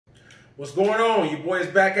What's going on? Your boy's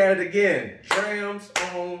back at it again. Drams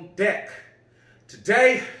on deck.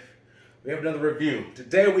 Today, we have another review.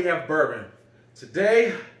 Today, we have bourbon.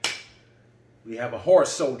 Today, we have a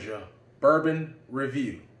Horse Soldier bourbon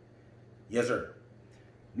review. Yes, sir.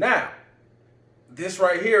 Now, this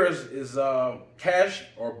right here is cash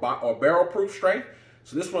or barrel proof strength.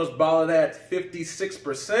 So this one's bottled at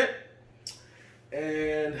 56%.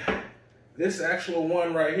 And this actual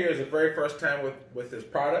one right here is the very first time with this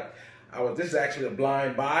product. This is actually a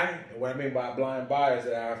blind buy. And what I mean by a blind buy is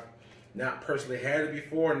that I've not personally had it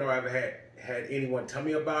before, nor I've had anyone tell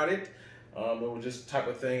me about it. It was just the type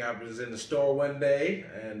of thing. I was in the store one day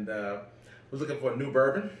and was looking for a new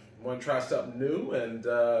bourbon. Wanted to try something new, and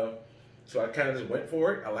so I kind of just went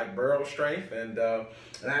for it. I like barrel strength, and I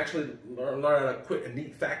actually learned a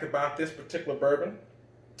neat fact about this particular bourbon.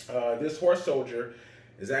 This Horse Soldier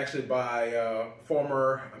is actually by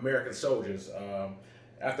former American soldiers.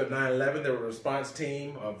 After 9/11, there was a response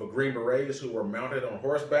team of Green Berets who were mounted on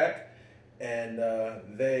horseback, and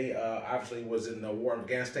they obviously was in the war in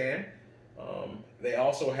Afghanistan. They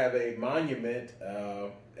also have a monument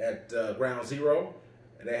at Ground Zero,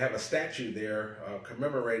 and they have a statue there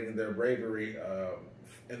commemorating their bravery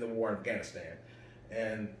in the war in Afghanistan.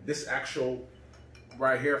 And this actual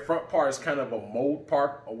right here, front part is kind of a mold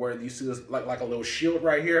part, where you see this like a little shield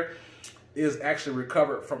right here, is actually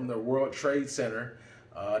recovered from the World Trade Center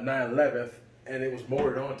 9/11, and it was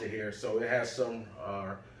molded onto here. So it has some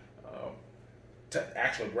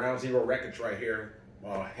actual Ground Zero wreckage right here,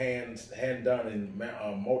 hand done and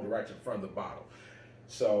molded right to the front of the bottle.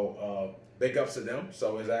 So big ups to them.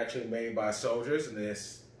 So it's actually made by soldiers, and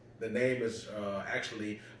the name is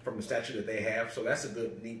actually from the statue that they have. So that's a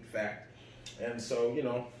good, neat fact. And so, you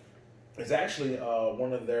know, it's actually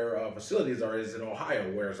one of their facilities is in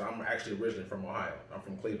Ohio, whereas I'm actually originally from Ohio. I'm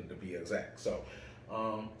from Cleveland, to be exact. So,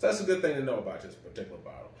 so that's a good thing to know about this particular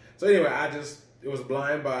bottle. So anyway, it was a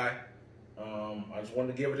blind buy. I just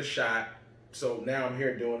wanted to give it a shot. So now I'm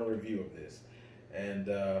here doing a review of this. And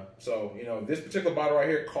so, you know, this particular bottle right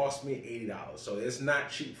here cost me $80. So it's not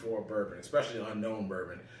cheap for a bourbon, especially an unknown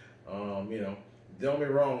bourbon. You know, don't get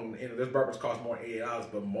me wrong, you know, this bourbons cost more than $80,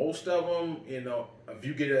 but most of them, you know, if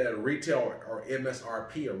you get it at a retail or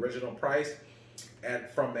MSRP, original price,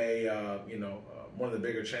 from a, you know, one of the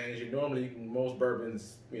bigger chains, most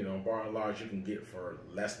bourbons, you know, bar and large, you can get for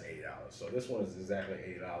less than $80. So this one is exactly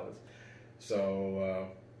 $80.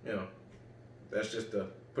 So, you know, that's just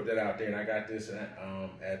to put that out there. And I got this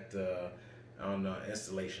on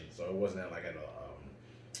installation, so it wasn't like at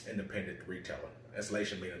a independent retailer.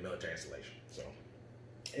 Installation being a military installation. So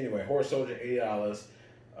anyway, Horse Soldier, $80.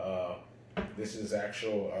 This is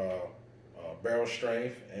actual barrel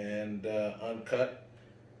strength and uncut.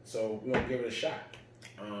 So we're gonna give it a shot.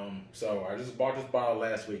 So I just bought this bottle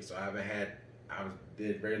last week, so I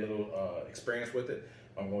did very little experience with it.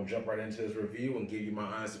 I'm gonna jump right into this review and give you my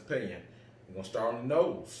honest opinion. We're gonna start on the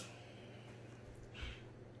nose.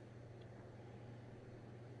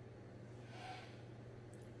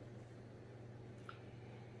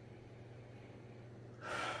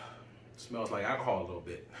 Smells like alcohol a little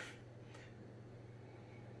bit.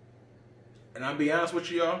 And I'll be honest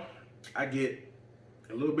with you, y'all, I get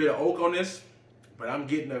a little bit of oak on this, but I'm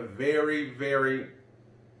getting a very, very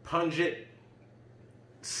pungent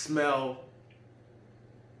smell.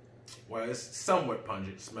 Well, it's somewhat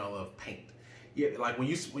pungent smell of paint. Yeah, like when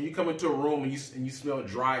you come into a room and you smell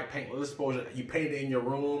dry paint. Let's suppose you paint it in your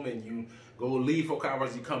room and you go leave for a couple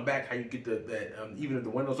hours, you come back, how you get that even if the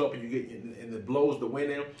window's open, you get and it blows the wind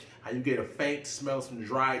in, how you get a faint smell of some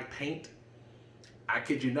dried paint. I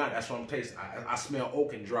kid you not, that's what I'm tasting. I smell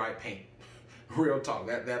oak and dry paint. Real talk.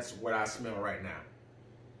 That's what I smell right now.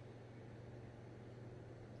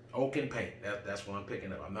 Oak and paint. That's what I'm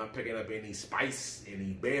picking up. I'm not picking up any spice,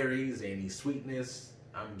 any berries, any sweetness.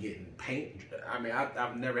 I'm getting paint. I mean,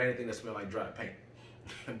 I've never had anything that smells like dry paint.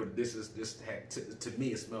 But to me,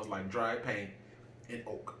 it smells like dry paint and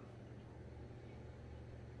oak.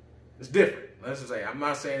 It's different. Let's just say, I'm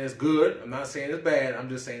not saying it's good. I'm not saying it's bad. I'm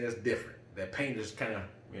just saying it's different. That paint is kind of,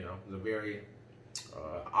 you know, is a very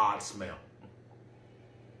odd smell.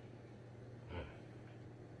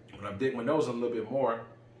 When I dig my nose a little bit more,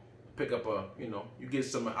 pick up you know, you get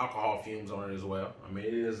some alcohol fumes on it as well. I mean,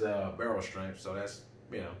 it is barrel strength, so that's,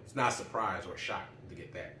 you know, it's not a surprise or a shock to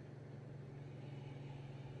get that.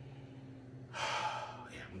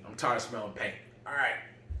 Yeah, I'm tired of smelling paint. All right,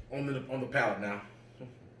 on the palate now.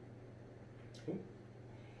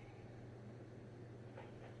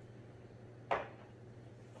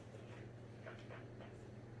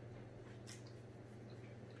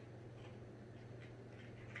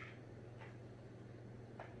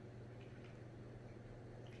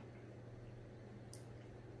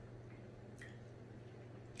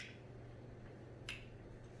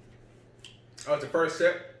 That's the first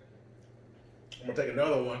sip. I'm gonna take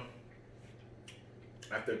another one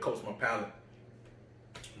after it coats my palate.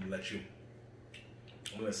 I'm gonna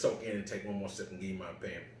let it soak in and take one more sip and give you my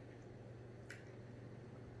opinion.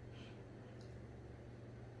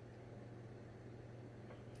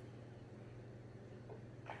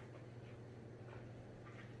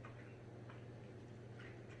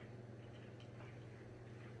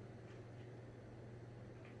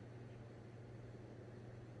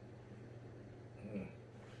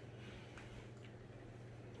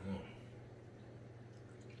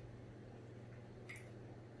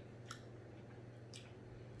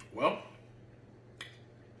 Well,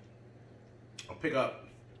 I'll pick up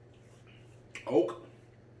oak.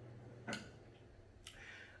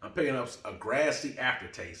 I'm picking up a grassy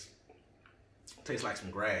aftertaste. Tastes like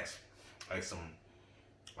some grass, like some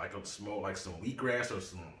wheatgrass or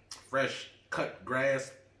some fresh cut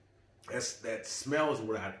grass. That smell is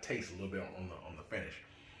what I taste a little bit on the finish.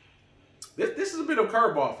 This is a bit of a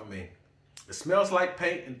curveball for me. It smells like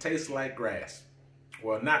paint and tastes like grass.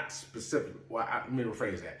 Well, not specific. Well, let me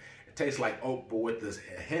rephrase that. It tastes like oak, but with this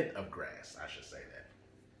hint of grass. I should say that,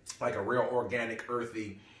 like a real organic,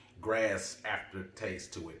 earthy grass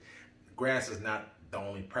aftertaste to it. Grass is not the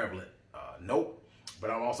only prevalent note, but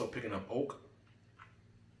I'm also picking up oak.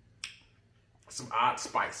 Some odd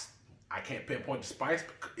spice. I can't pinpoint the spice.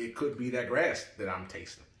 It could be that grass that I'm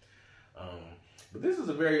tasting. But this is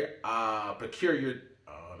a very peculiar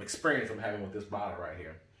experience I'm having with this bottle right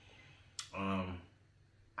here.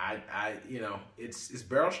 You know, it's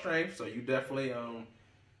barrel strength, so you definitely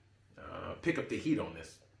pick up the heat on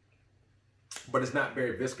this. But it's not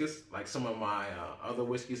very viscous like some of my other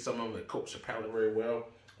whiskeys. Some of them that coats your palate very well.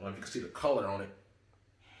 I don't know if you can see the color on it.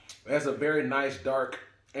 It has a very nice dark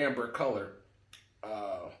amber color.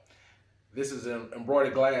 This is an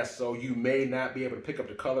embroidered glass, so you may not be able to pick up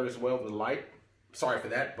the color as well with the light. Sorry for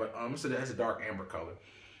that, but so it has a dark amber color.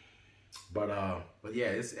 But yeah,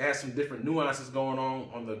 it has some different nuances going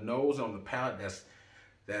on the nose, on the palate.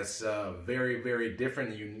 That's very, very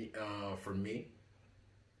different and unique for me.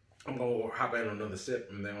 I'm gonna hop in another sip,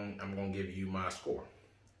 and then I'm gonna give you my score.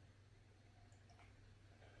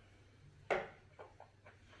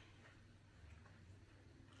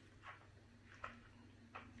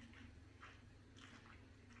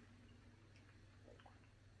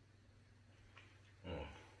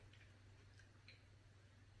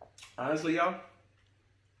 Honestly, y'all,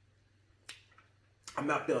 I'm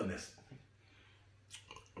not feeling this.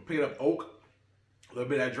 I'm picking up oak, a little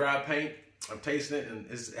bit of that dry paint. I'm tasting it, and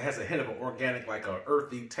it has a hint of an organic, like a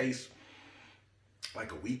earthy taste,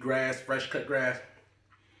 like a wheatgrass, fresh cut grass.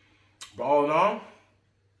 But all in all,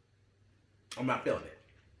 I'm not feeling it.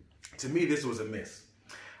 To me, this was a miss.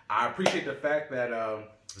 I appreciate the fact that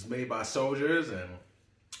it's made by soldiers, and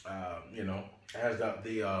you know, it has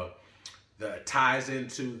the ties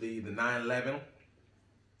into the 9/11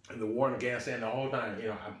 and the war in Afghanistan the whole time. You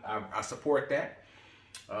know, I support that.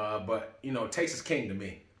 But you know, taste is king to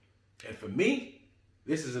me, and for me,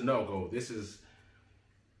 this is a no-go. It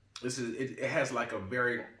has like a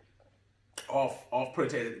very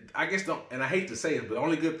off-putting. I guess and I hate to say it, but the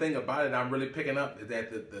only good thing about it I'm really picking up is that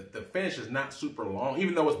the finish is not super long,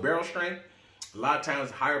 even though it's barrel strength. A lot of times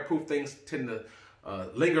higher proof things tend to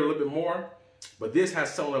linger a little bit more. But this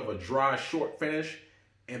has somewhat of a dry, short finish.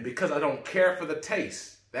 And because I don't care for the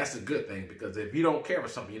taste, that's a good thing. Because if you don't care for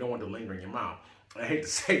something, you don't want it to linger in your mouth. I hate to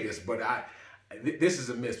say this, but this is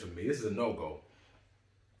a miss for me. This is a no-go.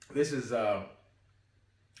 This is, of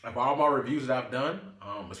all my reviews that I've done,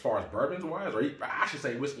 as far as bourbons-wise, or I should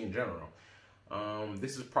say whiskey in general,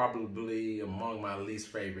 this is probably among my least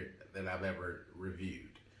favorite that I've ever reviewed.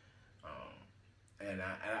 And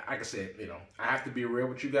like I said, you know, I have to be real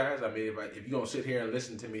with you guys. I mean, if you're going to sit here and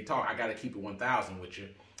listen to me talk, I got to keep it 1,000 with you.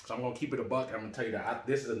 So I'm going to keep it a buck. I'm going to tell you that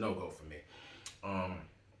this is a no-go for me.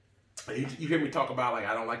 You hear me talk about, like,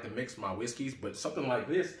 I don't like to mix my whiskeys, but something like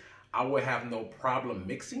this, I would have no problem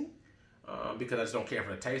mixing because I just don't care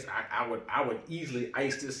for the taste. I would easily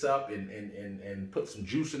ice this up and put some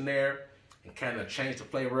juice in there and kind of change the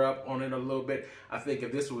flavor up on it a little bit. I think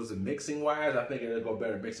if this was a mixing wise, I think it'll go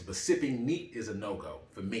better mixing. But sipping neat is a no-go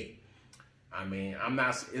for me. I mean, I mean,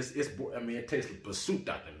 it tastes like basura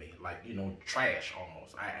to me, like, you know, trash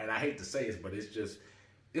almost. And I hate to say this, but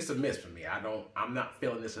it's a miss for me. I'm not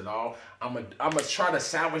feeling this at all. I'm gonna try to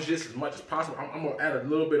salvage this as much as possible. I'm gonna add a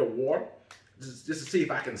little bit of water just to see if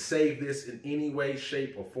I can save this in any way,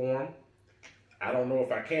 shape, or form. I don't know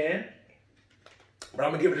if I can, but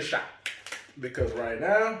I'm gonna give it a shot. Because right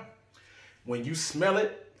now, when you smell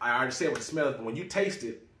it, I already said what the smell is, but when you taste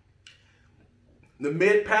it, the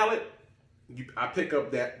mid palate, I pick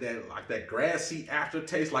up that like that grassy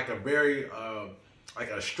aftertaste, like a very like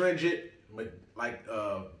a astringent, like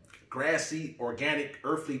grassy, organic,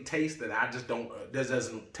 earthly taste that I just don't. This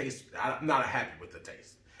doesn't taste. I'm not happy with the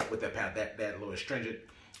taste, with that little astringent,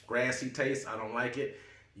 grassy taste. I don't like it.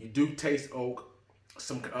 You do taste oak,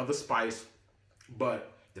 some other spice,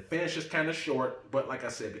 but the finish is kind of short. But like I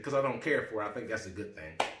said, because I don't care for it, I think that's a good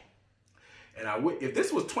thing. And I would, if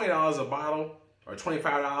this was $20 a bottle or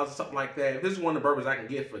 $25 or something like that, if this is one of the bourbons I can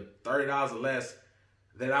get for $30 or less,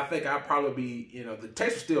 then I think I'd probably be, you know, the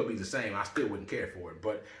taste would still be the same. I still wouldn't care for it,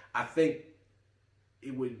 but I think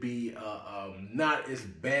it would be not as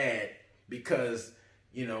bad because,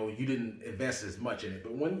 you know, you didn't invest as much in it.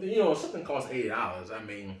 But when, you know, something costs $80, I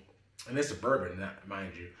mean, and it's a bourbon,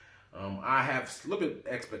 mind you, I have a little bit of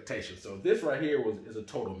expectation. So this right here is a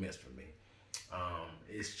total miss for me.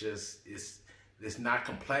 It's just, it's not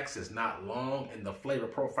complex, it's not long, and the flavor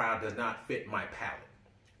profile does not fit my palate.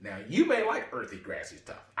 Now, you may like earthy, grassy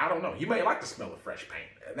stuff. I don't know. You may like the smell of fresh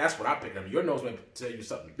paint. That's what I pick up. Your nose may tell you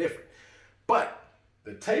something different. But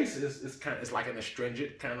the taste is kind of, it's like an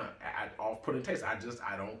astringent, kind of off-putting taste. I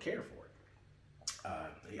don't care for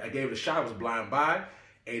it. I gave it a shot. It was a blind buy,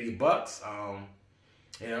 $80.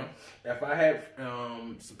 You know, if I had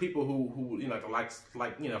some people who you know, like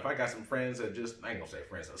you know, if I got some friends that just, I ain't gonna say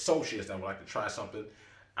friends, associates that would like to try something,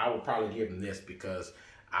 I would probably give them this because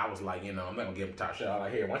I was like, you know, I'm not gonna give them top shot. I was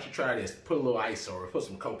like, here, why don't you try this? Put a little ice or put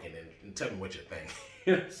some Coke in it and tell me what you think.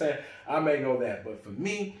 You know what I'm saying? I may go that, but for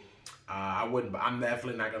me, I wouldn't. I'm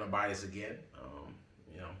definitely not gonna buy this again.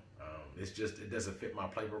 You know, it's just, it doesn't fit my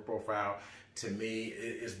flavor profile. To me,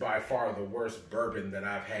 it's by far the worst bourbon that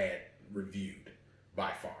I've had reviewed.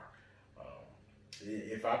 By far.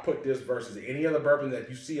 If I put this versus any other bourbon that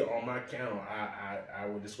you see on my channel, I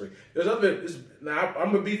would disagree. There's other, now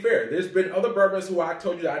I'm gonna be fair. There's been other bourbons who I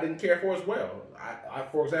told you I didn't care for as well.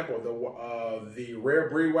 For example, the Rare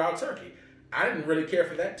Breed Wild Turkey. I didn't really care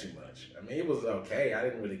for that too much. I mean, it was okay. I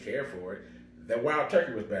didn't really care for it. The Wild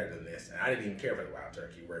Turkey was better than this, and I didn't even care for the Wild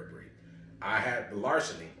Turkey Rare Breed. I had the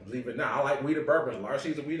Larceny. Believe it or not, I like wheated bourbon.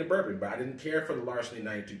 Larceny's a wheated bourbon, but I didn't care for the Larceny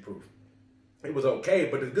 92 proof. It was okay,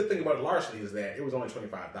 but the good thing about Larceny is that it was only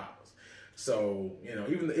 $25. So, you know,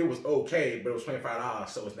 even it was okay, but it was $25,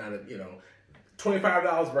 so it's not a, you know,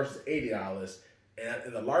 $25 versus $80.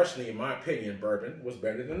 And the Larceny, in my opinion, bourbon was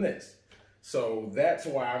better than this. So that's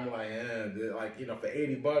why I'm like, like, you know, for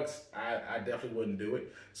 $80, I definitely wouldn't do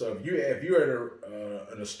it. So if you're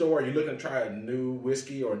in a store, you're looking to try a new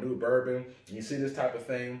whiskey or a new bourbon, and you see this type of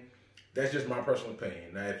thing, that's just my personal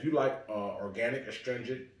opinion. Now, if you like organic,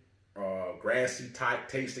 astringent, grassy type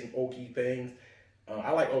tasting oaky things,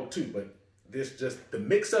 I like oak too, but this just the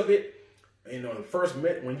mix of it, you know, the first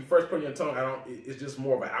when you first put it in your tongue, it's just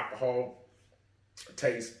more of an alcohol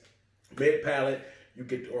taste. Mid palate, you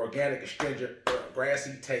get the organic, astringent,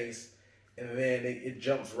 grassy taste, and then it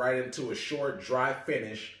jumps right into a short, dry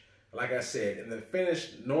finish. Like I said, and the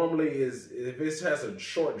finish normally is, if it has a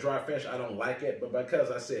short, dry finish, I don't like it. But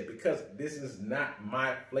because this is not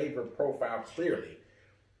my flavor profile clearly,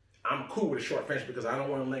 I'm cool with a short finish because I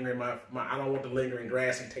don't want to linger in I don't want the lingering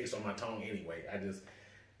grassy taste on my tongue anyway.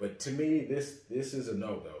 But to me, this is a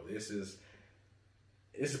no-go. This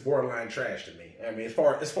is borderline trash to me. I mean, as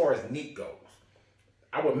far as neat goes,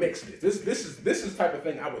 I would mix this. This is the type of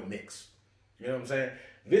thing I would mix. You know what I'm saying?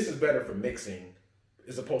 This is better for mixing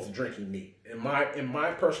as opposed to drinking neat, in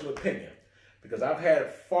my personal opinion. Because I've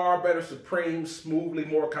had far better supreme, smoothly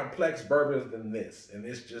more complex bourbons than this, and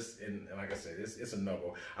it's just, and like I said, it's a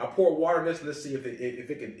no-go. I pour water in this. Let's see if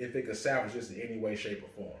it can salvage this in any way, shape, or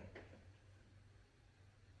form.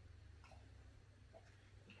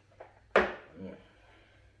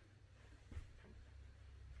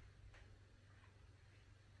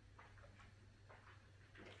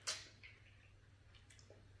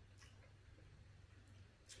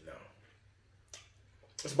 No,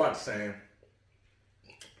 it's about the same.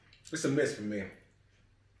 It's a miss for me.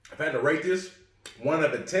 If I had to rate this, 1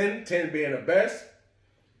 out of 10, 10 being the best,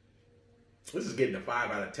 this is getting a 5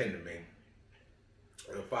 out of 10 to me.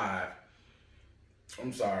 Or a 5.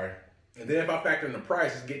 I'm sorry. And then if I factor in the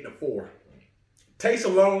price, it's getting a 4. Taste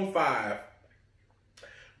alone, 5,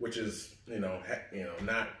 which is,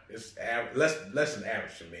 not, it's less than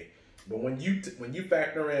average to me. But when you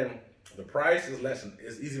factor in the price,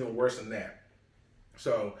 it's even worse than that.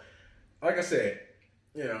 So, like I said,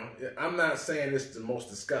 I'm not saying this is the most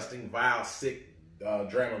disgusting, vile, sick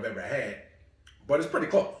dram I've ever had, but it's pretty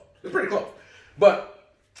close. It's pretty close.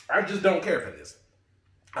 But I just don't care for this.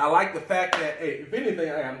 I like the fact that, hey, if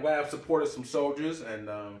anything, I'm glad I've supported some soldiers, and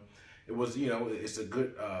it was, it's a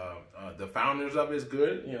good, the founders of it is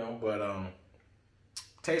good, but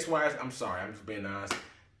Taste-wise, I'm sorry. I'm just being honest.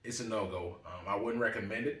 It's a no-go. I wouldn't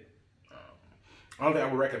recommend it. Only thing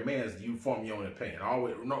I would recommend is you form your own opinion.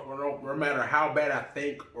 Always, no matter how bad I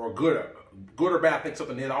think or good or bad I think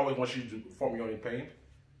something is, I always want you to form your own opinion.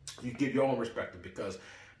 You give your own perspective, because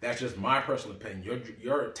that's just my personal opinion.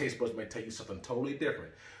 Your taste buds may tell you something totally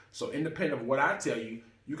different. So independent of what I tell you,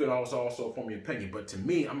 you can also form your opinion. But to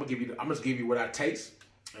me, I'm just give you what I taste,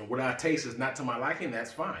 and what I taste is not to my liking.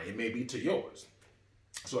 That's fine. It may be to yours.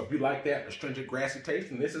 So if you like that astringent, grassy taste,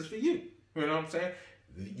 then this is for you. You know what I'm saying?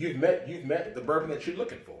 You've met the bourbon that you're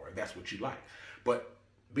looking for, if that's what you like. But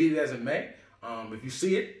be it as it may, if you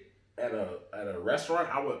see it at a restaurant,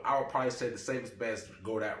 I would probably say the safest bet is to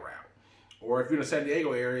go that route. Or if you're in the San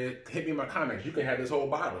Diego area, hit me in my comments. You can have this whole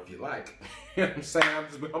bottle if you like. You know what I'm saying?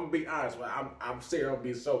 I'm gonna be honest. I'm serious. I'm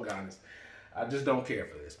being so honest. I just don't care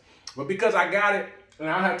for this. But because I got it, and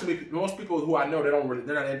I have to be. Most people who I know,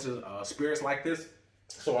 they're not into spirits like this.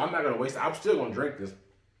 So I'm not gonna waste it. I'm still gonna drink this.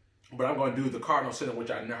 But I'm going to do the cardinal sin, which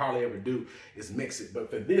I hardly ever do, is mix it. But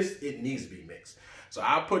for this, it needs to be mixed. So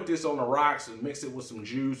I'll put this on the rocks and mix it with some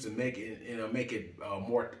juice and make it,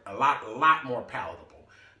 a lot more palatable.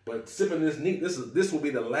 But sipping this neat, this will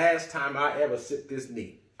be the last time I ever sip this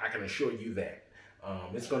neat. I can assure you that.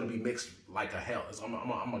 It's going to be mixed like a hell.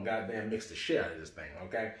 I'm a goddamn mix the shit out of this thing,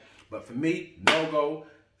 okay? But for me, no go.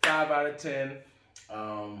 5 out of 10.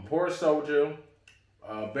 Horse Soldier,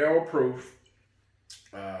 barrel proof.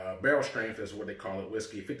 Barrel strength is what they call it,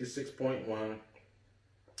 whiskey, 56.1,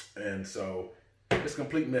 and so it's a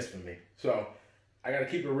complete miss for me. So I gotta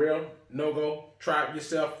keep it real, no go. Try it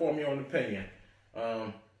yourself, form your own opinion.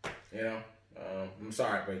 I'm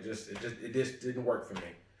sorry, but it just didn't work for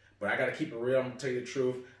me. But I gotta keep it real. I'm gonna tell you the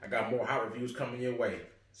truth. I got more hot reviews coming your way.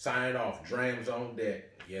 Signing off, Drams on deck.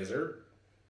 Yes, sir.